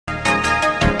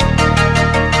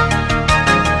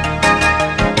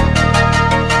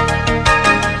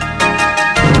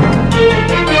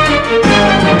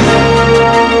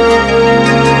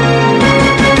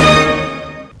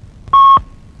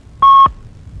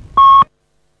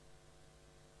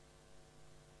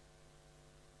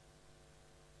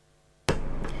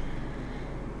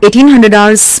1800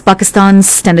 hours Pakistan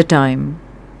Standard Time.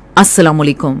 Assalamu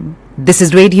alaikum. This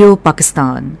is Radio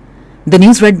Pakistan. The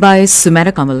news read by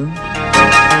Sumaira Kamal.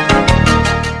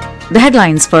 The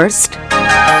headlines first.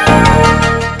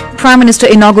 Prime Minister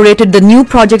inaugurated the new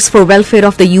projects for welfare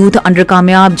of the youth under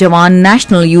Kamyab Jawan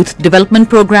National Youth Development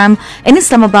Programme in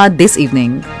Islamabad this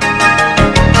evening.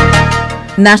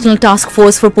 National Task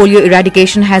Force for Polio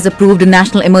Eradication has approved a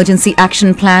National Emergency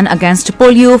Action Plan against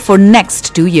polio for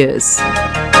next 2 years.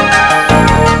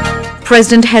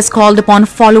 President has called upon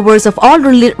followers of all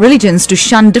religions to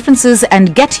shun differences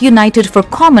and get united for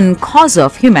common cause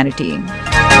of humanity.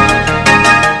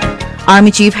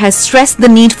 Army Chief has stressed the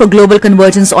need for global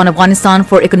convergence on Afghanistan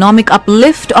for economic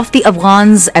uplift of the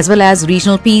Afghans as well as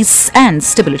regional peace and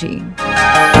stability.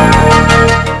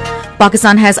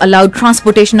 Pakistan has allowed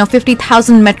transportation of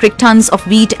 50,000 metric tons of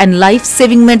wheat and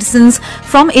life-saving medicines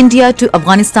from India to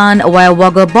Afghanistan via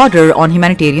Wagah border on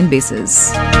humanitarian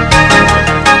basis.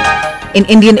 In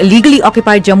Indian illegally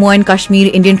occupied Jammu and Kashmir,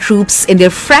 Indian troops in their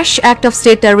fresh act of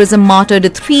state terrorism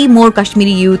martyred 3 more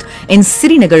Kashmiri youth in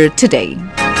Srinagar today.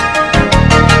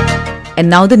 And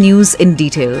now the news in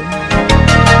detail.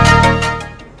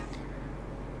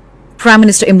 Prime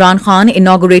Minister Imran Khan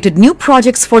inaugurated new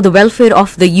projects for the welfare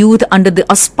of the youth under the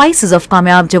auspices of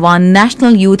Kamyab Jawan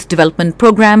National Youth Development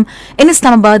Programme in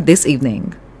Islamabad this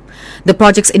evening. The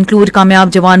projects include Kamyab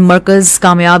Jawan Markaz,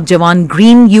 Kamyab Jawan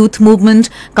Green Youth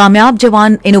Movement, Kamyab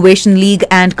Jawan Innovation League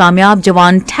and Kamyab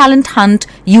Jawan Talent Hunt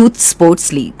Youth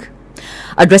Sports League.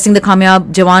 Addressing the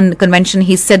Kamyab Jawan Convention,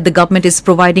 he said the government is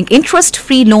providing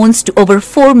interest-free loans to over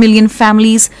 4 million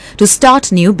families to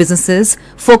start new businesses,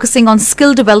 focusing on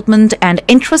skill development and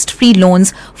interest-free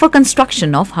loans for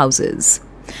construction of houses.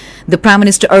 The Prime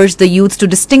Minister urged the youth to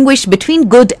distinguish between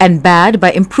good and bad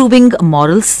by improving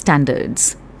moral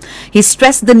standards. He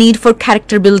stressed the need for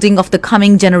character building of the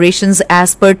coming generations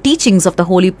as per teachings of the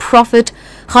Holy Prophet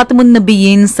Khatamun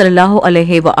Nabiyyin sallallahu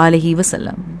alaihi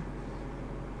wasallam.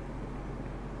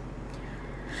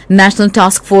 National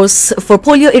Task Force for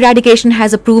Polio Eradication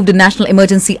has approved a National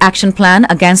Emergency Action Plan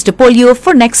against polio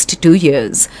for next 2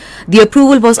 years. The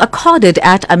approval was accorded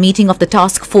at a meeting of the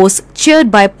task force chaired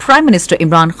by Prime Minister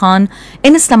Imran Khan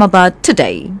in Islamabad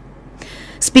today.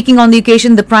 Speaking on the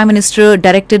occasion, the Prime Minister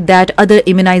directed that other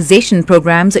immunization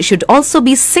programs should also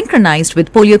be synchronized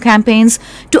with polio campaigns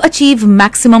to achieve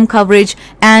maximum coverage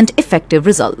and effective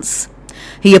results.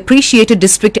 He appreciated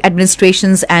district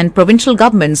administrations and provincial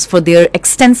governments for their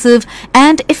extensive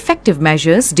and effective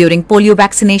measures during polio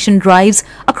vaccination drives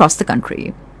across the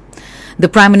country. The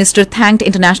Prime Minister thanked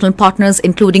international partners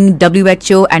including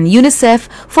WHO and UNICEF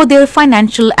for their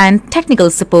financial and technical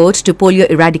support to polio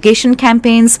eradication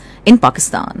campaigns in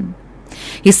Pakistan.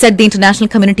 He said the international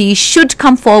community should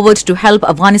come forward to help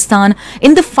Afghanistan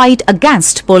in the fight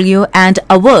against polio and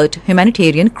avert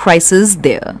humanitarian crisis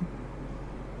there.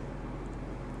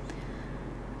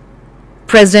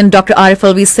 President Dr. Arif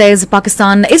Alvi says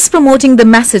Pakistan is promoting the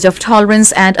message of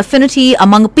tolerance and affinity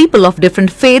among people of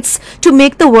different faiths to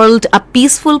make the world a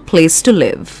peaceful place to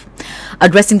live.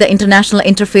 Addressing the International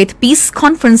Interfaith Peace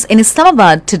Conference in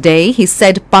Islamabad today, he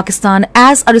said Pakistan,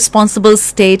 as a responsible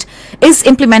state, is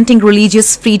implementing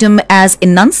religious freedom as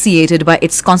enunciated by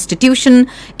its constitution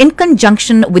in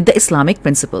conjunction with the Islamic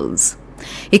principles.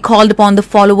 He called upon the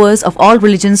followers of all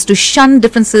religions to shun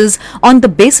differences on the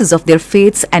basis of their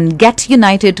faiths and get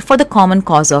united for the common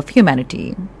cause of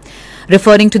humanity.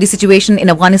 Referring to the situation in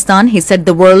Afghanistan, he said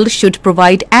the world should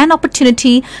provide an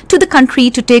opportunity to the country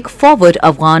to take forward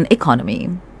Afghan economy.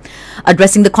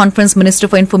 Addressing the conference, Minister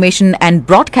for Information and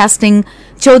Broadcasting,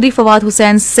 Chaudhry Fawad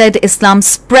Hussain, said Islam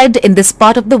spread in this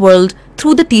part of the world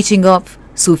through the teaching of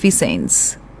Sufi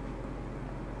saints.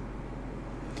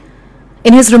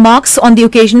 In his remarks on the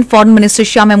occasion, Foreign Minister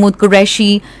Shah Mahmood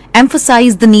Qureshi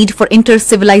emphasized the need for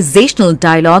inter-civilizational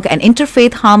dialogue and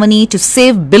interfaith harmony to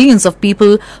save billions of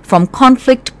people from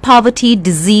conflict, poverty,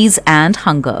 disease and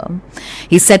hunger.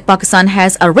 He said Pakistan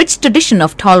has a rich tradition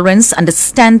of tolerance,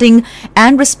 understanding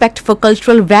and respect for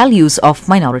cultural values of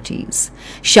minorities.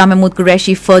 Shah Mahmood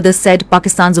Qureshi further said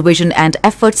Pakistan's vision and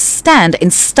efforts stand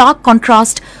in stark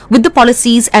contrast with the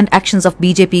policies and actions of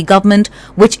BJP government,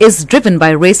 which is driven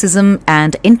by racism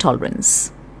and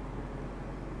intolerance.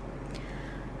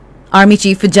 Army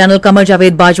Chief General Qamar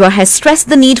Javed Bajwa has stressed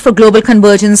the need for global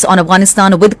convergence on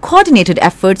Afghanistan with coordinated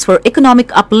efforts for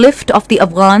economic uplift of the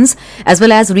Afghans as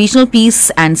well as regional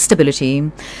peace and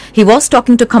stability. He was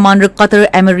talking to Commander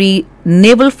Qatar Emiri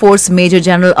Naval Force Major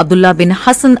General Abdullah bin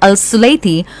Hassan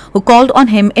al-Sulaiti, who called on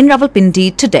him in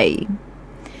Rawalpindi today.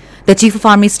 The Chief of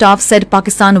Army Staff said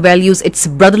Pakistan values its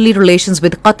brotherly relations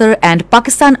with Qatar, and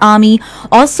Pakistan Army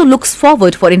also looks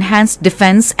forward for enhanced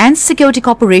defence and security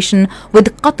cooperation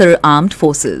with Qatar Armed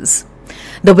Forces.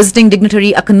 The visiting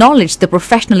dignitary acknowledged the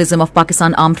professionalism of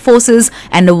Pakistan Armed Forces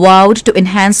and vowed to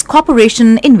enhance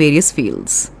cooperation in various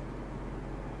fields.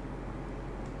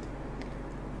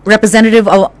 Representative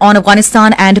on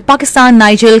Afghanistan and Pakistan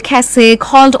Nigel Kassé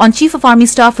called on Chief of Army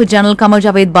Staff General Qamar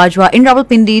Javed Bajwa in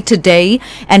Rawalpindi today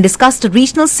and discussed the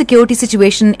regional security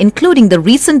situation, including the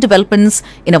recent developments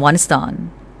in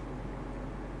Afghanistan.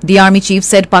 The Army Chief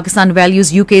said Pakistan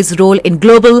values UK's role in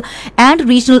global and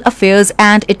regional affairs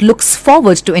and it looks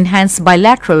forward to enhance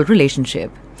bilateral relationship.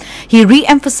 He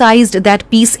re-emphasized that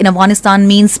peace in Afghanistan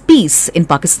means peace in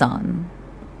Pakistan.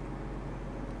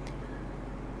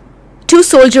 Two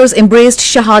soldiers embraced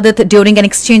Shahadat during an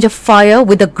exchange of fire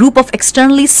with a group of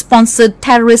externally sponsored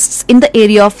terrorists in the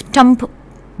area of Tump,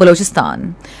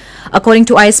 Balochistan. According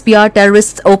to ISPR,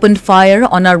 terrorists opened fire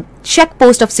on a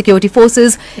checkpost of security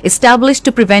forces established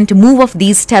to prevent move of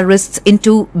these terrorists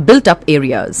into built-up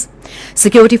areas.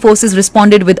 Security forces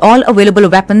responded with all available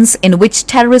weapons, in which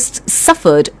terrorists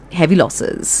suffered heavy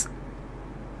losses.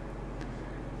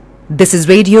 This is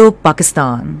Radio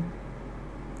Pakistan.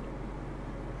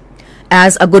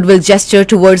 As a goodwill gesture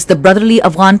towards the brotherly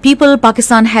Afghan people,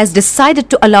 Pakistan has decided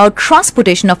to allow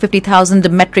transportation of 50,000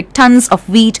 metric tons of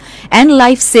wheat and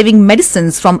life-saving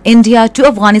medicines from India to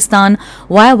Afghanistan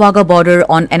via Wagah border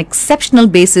on an exceptional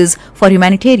basis for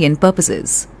humanitarian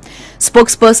purposes.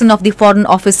 Spokesperson of the Foreign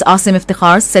Office Asim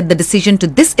Iftikhar said the decision to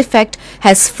this effect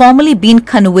has formally been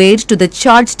conveyed to the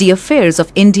Charge d'Affaires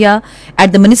of India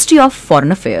at the Ministry of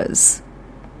Foreign Affairs.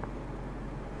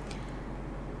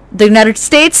 The United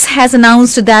States has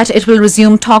announced that it will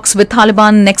resume talks with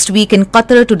Taliban next week in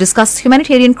Qatar to discuss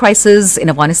humanitarian crisis in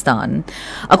Afghanistan.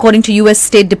 According to U.S.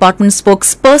 State Department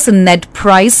spokesperson Ned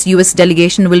Price, U.S.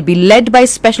 delegation will be led by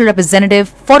Special Representative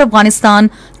for Afghanistan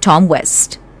Tom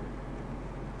West.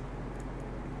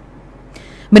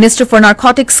 Minister for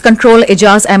Narcotics Control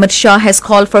Ejaz Ahmed Shah has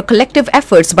called for collective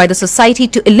efforts by the society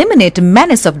to eliminate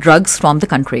menace of drugs from the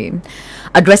country.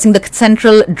 Addressing the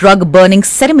central drug burning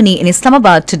ceremony in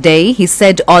Islamabad today, he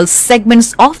said all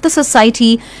segments of the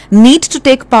society need to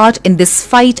take part in this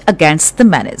fight against the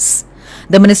menace.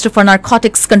 The Minister for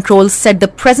Narcotics Control said the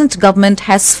present government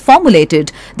has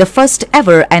formulated the first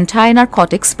ever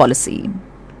anti-narcotics policy.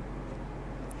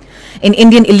 In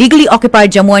Indian illegally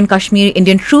occupied Jammu and Kashmir,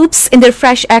 Indian troops in their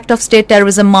fresh act of state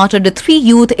terrorism martyred 3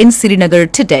 youth in Srinagar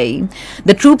today.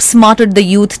 The troops martyred the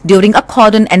youth during a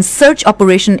cordon and search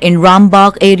operation in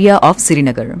Rambagh area of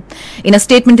Srinagar. In a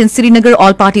statement in Srinagar,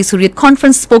 All-Party Hurriyat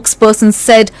Conference spokesperson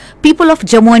said people of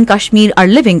Jammu and Kashmir are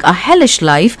living a hellish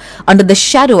life under the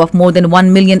shadow of more than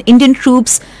 1 million Indian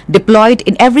troops deployed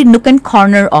in every nook and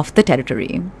corner of the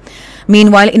territory.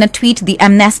 Meanwhile, in a tweet, the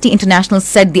Amnesty International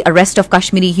said the arrest of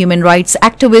Kashmiri human rights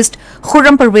activist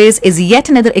Khurram Parvez is yet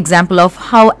another example of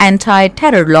how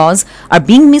anti-terror laws are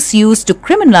being misused to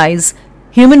criminalize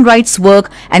human rights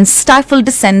work and stifle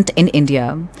dissent in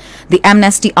India. The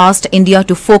Amnesty asked India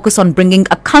to focus on bringing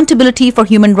accountability for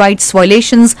human rights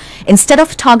violations instead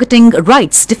of targeting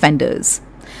rights defenders.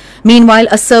 Meanwhile,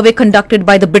 a survey conducted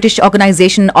by the British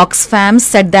organisation Oxfam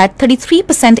said that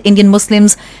 33% Indian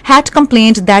Muslims had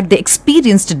complained that they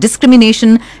experienced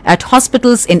discrimination at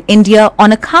hospitals in India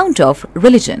on account of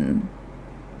religion.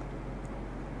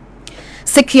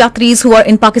 Sikh yatris who are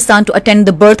in Pakistan to attend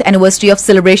the birth anniversary of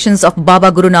celebrations of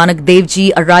Baba Guru Nanak Dev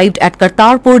Ji arrived at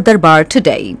Kartarpur Darbar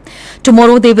today.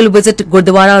 Tomorrow they will visit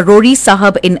Gurdwara Rori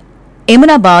Sahib in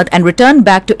Ahmedabad and return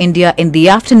back to India in the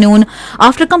afternoon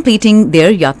after completing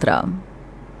their yatra.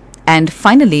 And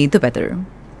finally, the weather.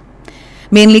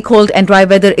 Mainly cold and dry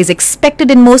weather is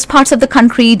expected in most parts of the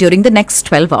country during the next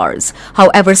 12 hours.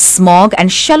 However, smog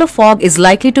and shallow fog is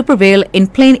likely to prevail in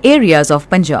plain areas of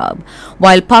Punjab,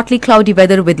 while partly cloudy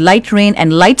weather with light rain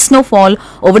and light snowfall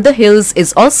over the hills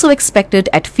is also expected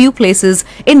at few places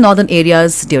in northern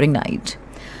areas during night.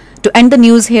 To end the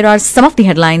news, here are some of the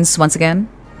headlines once again.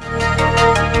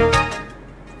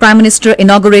 Prime Minister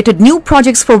inaugurated new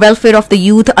projects for welfare of the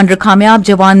youth under Kamyab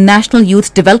Jawan National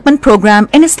Youth Development Programme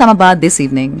in Islamabad this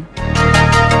evening.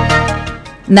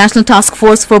 National Task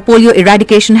Force for Polio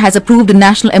Eradication has approved a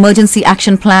National Emergency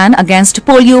Action Plan against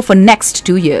polio for next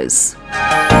 2 years.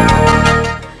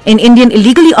 In Indian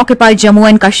illegally occupied Jammu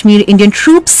and Kashmir, Indian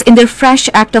troops in their fresh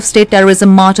act of state terrorism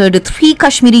martyred 3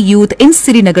 Kashmiri youth in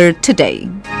Srinagar today.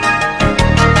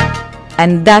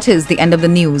 And that is the end of the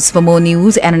news. For more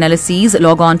news and analyses,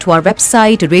 log on to our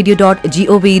website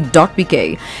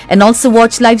radio.gov.pk and also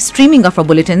watch live streaming of our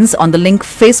bulletins on the link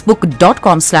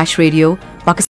facebook.com/radio